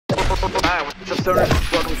Hi, what's up,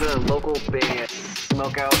 stoners? Welcome to the local band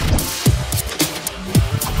Smokeout.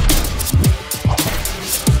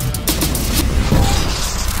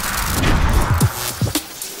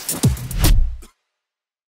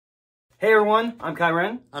 Hey everyone, I'm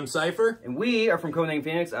Kyren. I'm Cypher. And we are from Codename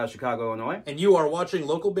Phoenix out of Chicago, Illinois. And you are watching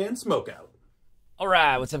local band Smokeout.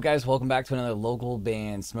 Alright, what's up guys? Welcome back to another local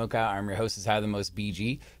band Smokeout. I'm your host, How the Most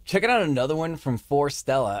BG. Checking out another one from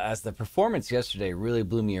Forestella, as the performance yesterday really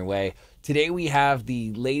blew me away. Today we have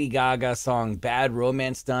the Lady Gaga song Bad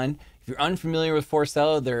Romance done. If you're unfamiliar with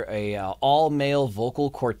Forestella, they're a all-male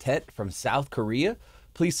vocal quartet from South Korea.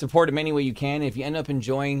 Please support them any way you can. If you end up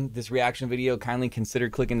enjoying this reaction video, kindly consider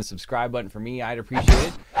clicking the subscribe button for me. I'd appreciate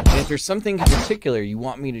it. And if there's something in particular you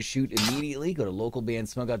want me to shoot immediately, go to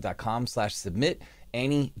localbandsmokeout.com/submit.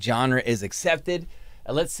 Any genre is accepted.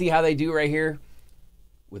 And let's see how they do right here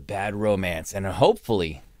with Bad Romance. And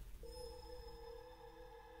hopefully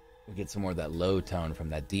we get some more of that low tone from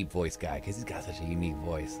that deep voice guy, because he's got such a unique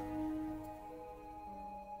voice.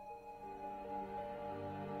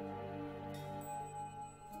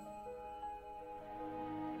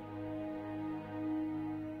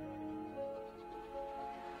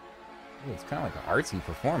 Ooh, it's kind of like an artsy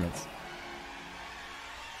performance.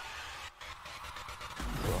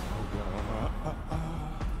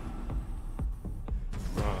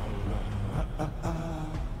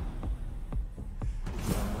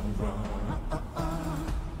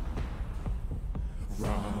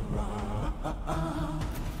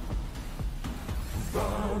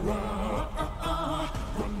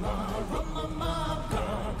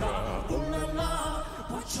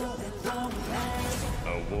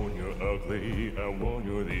 I want your ugly, I want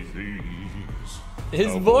your disease.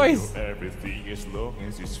 His voice. Everything as long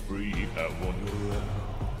as it's free. I want your love.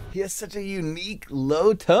 He has such a unique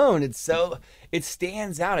low tone. It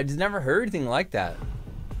stands out. I just never heard anything like that.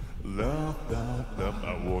 Love, love, love,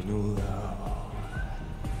 I want your love.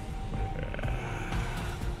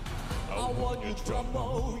 I want your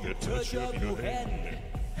trouble, your touch of your hand.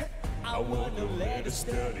 I want your latest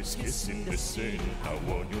studies, kissing the sun. I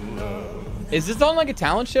want your love. Is this on like a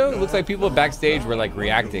talent show? It looks like people backstage were like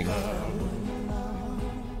reacting.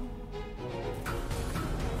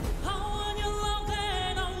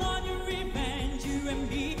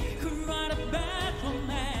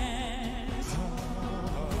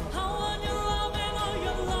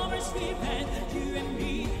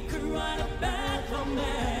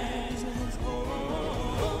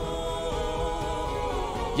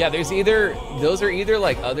 Yeah, those are either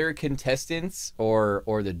like other contestants or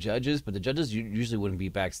the judges, but the judges usually wouldn't be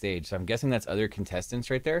backstage. So I'm guessing that's other contestants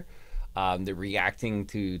right there. They're reacting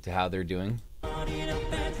to how they're doing.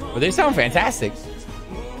 But they sound fantastic.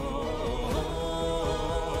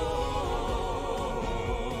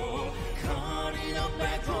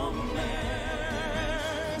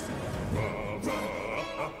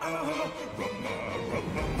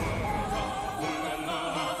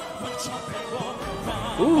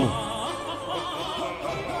 Ooh.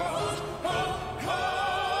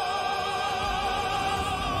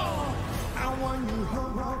 I want you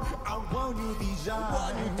horror, I want you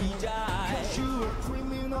desire. Cause you a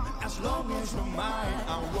criminal as long as you're mine.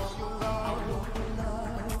 I want your love.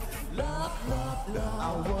 Love, love, love.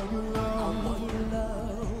 I want your love.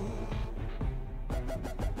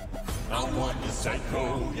 I want your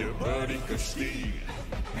psycho, your burning Christine.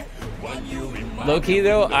 Low key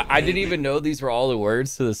though, I didn't even know these were all the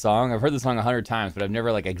words to the song. I've heard the song 100 times, but I've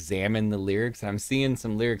never like examined the lyrics. And I'm seeing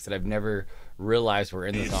some lyrics that I've never realized were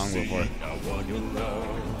in the song before. I want your love.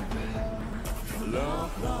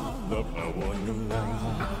 Love, love, love, I want your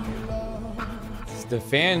love. The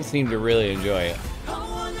fans seem to really enjoy it.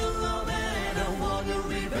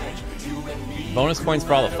 Bonus points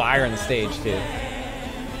for all the fire on the stage too.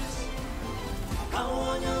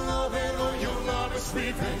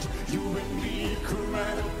 Revenge, you and me could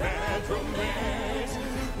write a bad romance.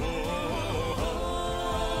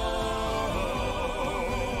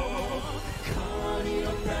 Caught in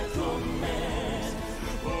a bad romance.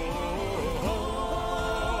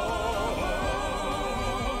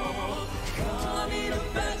 Caught in a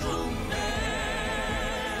bad romance.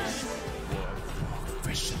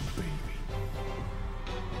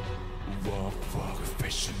 Walk, walk, fashion, baby. Walk, walk,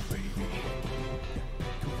 fashion, baby.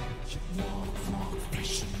 Walk, walk,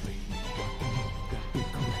 fashion, baby.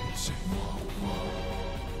 Walk,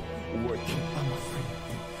 walk. Working on my feet,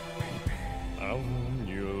 baby. I want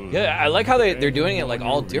you. Yeah, I like how they're doing it like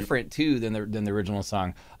all different too than the original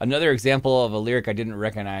song. Another example of a lyric I didn't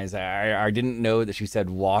recognize. I didn't know that she said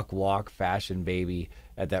 "walk, walk, fashion, baby,"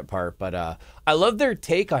 at that part. But I love their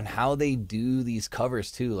take on how they do these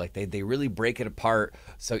covers too. Like they really break it apart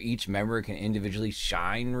so each member can individually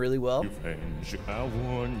shine really well. It's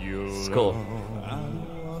cool.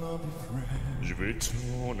 Je vais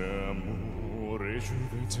ton amour et je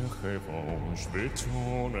vais te rêver, je vais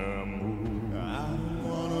ton amour.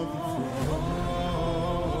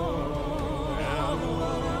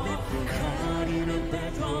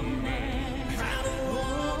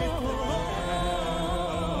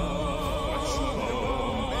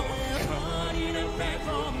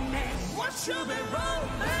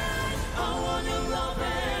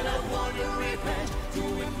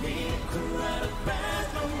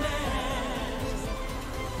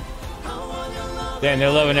 Damn,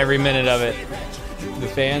 they're loving every minute of it. The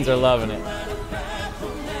fans are loving it.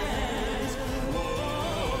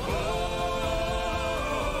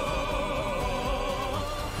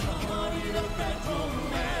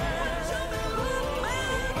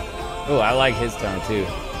 Oh, I like his tone too.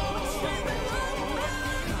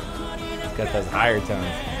 He's got those higher tones.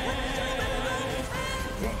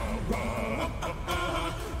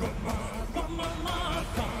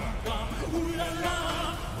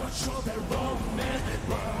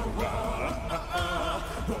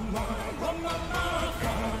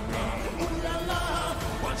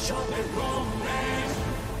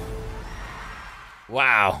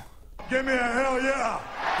 Wow. Give me a hell yeah!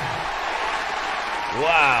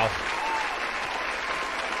 Wow.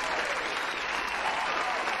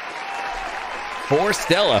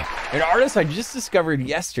 Forestella, an artist I just discovered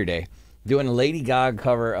yesterday, doing a Lady Gaga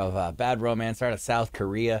cover of Bad Romance out of South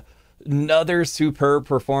Korea. Another superb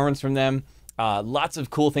performance from them. Lots of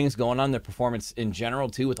cool things going on in the performance in general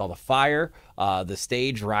too, with all the fire, the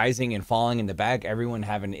stage rising and falling in the back, everyone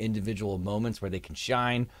having individual moments where they can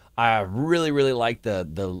shine. I really like the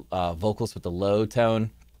vocals with the low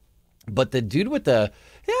tone, but the dude with the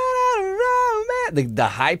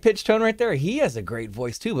high pitched tone right there, he has a great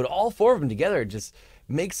voice too. But all four of them together just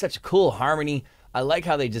makes such a cool harmony. I like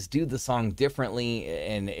how they just do the song differently,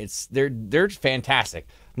 and they're fantastic.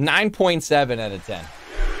 9.7 out of 10.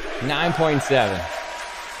 9.7.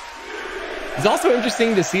 It's also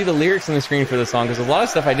interesting to see the lyrics on the screen for the song, because a lot of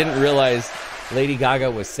stuff I didn't realize Lady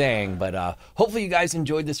Gaga was saying. But hopefully you guys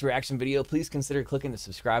enjoyed this reaction video. Please consider clicking the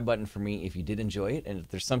subscribe button for me if you did enjoy it. And if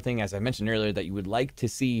there's something, as I mentioned earlier, that you would like to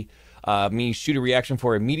see me shoot a reaction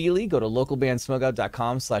for immediately, go to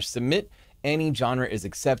localbandsmokeout.com/submit. Any genre is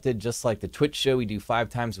accepted, just like the Twitch show we do 5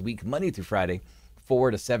 times a week, Monday through Friday, 4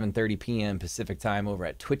 to 7:30 p.m. Pacific time over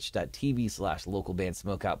at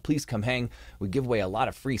twitch.tv/localbandsmokeout. Please come hang. We give away a lot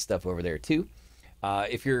of free stuff over there too.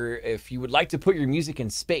 If you would like to put your music in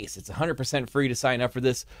space, it's 100% free to sign up for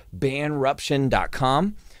this.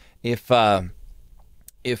 Bandruption.com.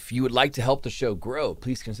 If you would like to help the show grow,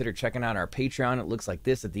 please consider checking out our Patreon. It looks like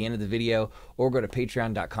this at the end of the video, or go to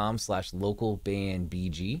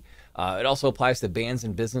patreon.com/localbandbg. It also applies to bands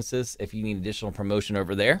and businesses if you need additional promotion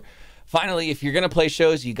over there. Finally, if you're going to play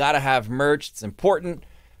shows, you got to have merch. It's important.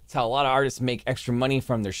 It's how a lot of artists make extra money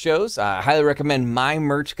from their shows. I highly recommend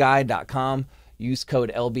mymerchguy.com. Use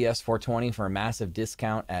code LBS420 for a massive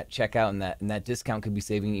discount at checkout, and that discount could be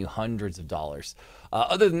saving you hundreds of dollars.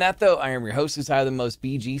 Other than that, though, I am your host, who's higher than most,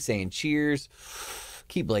 BG, saying cheers,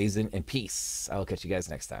 keep blazing, and peace. I will catch you guys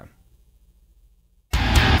next time.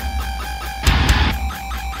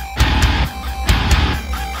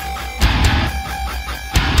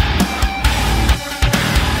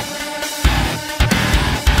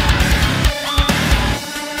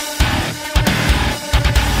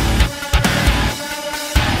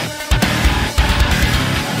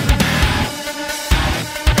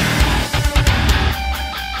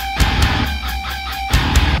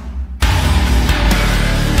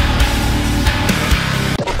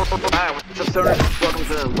 Welcome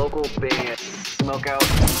to the local band Smokeout.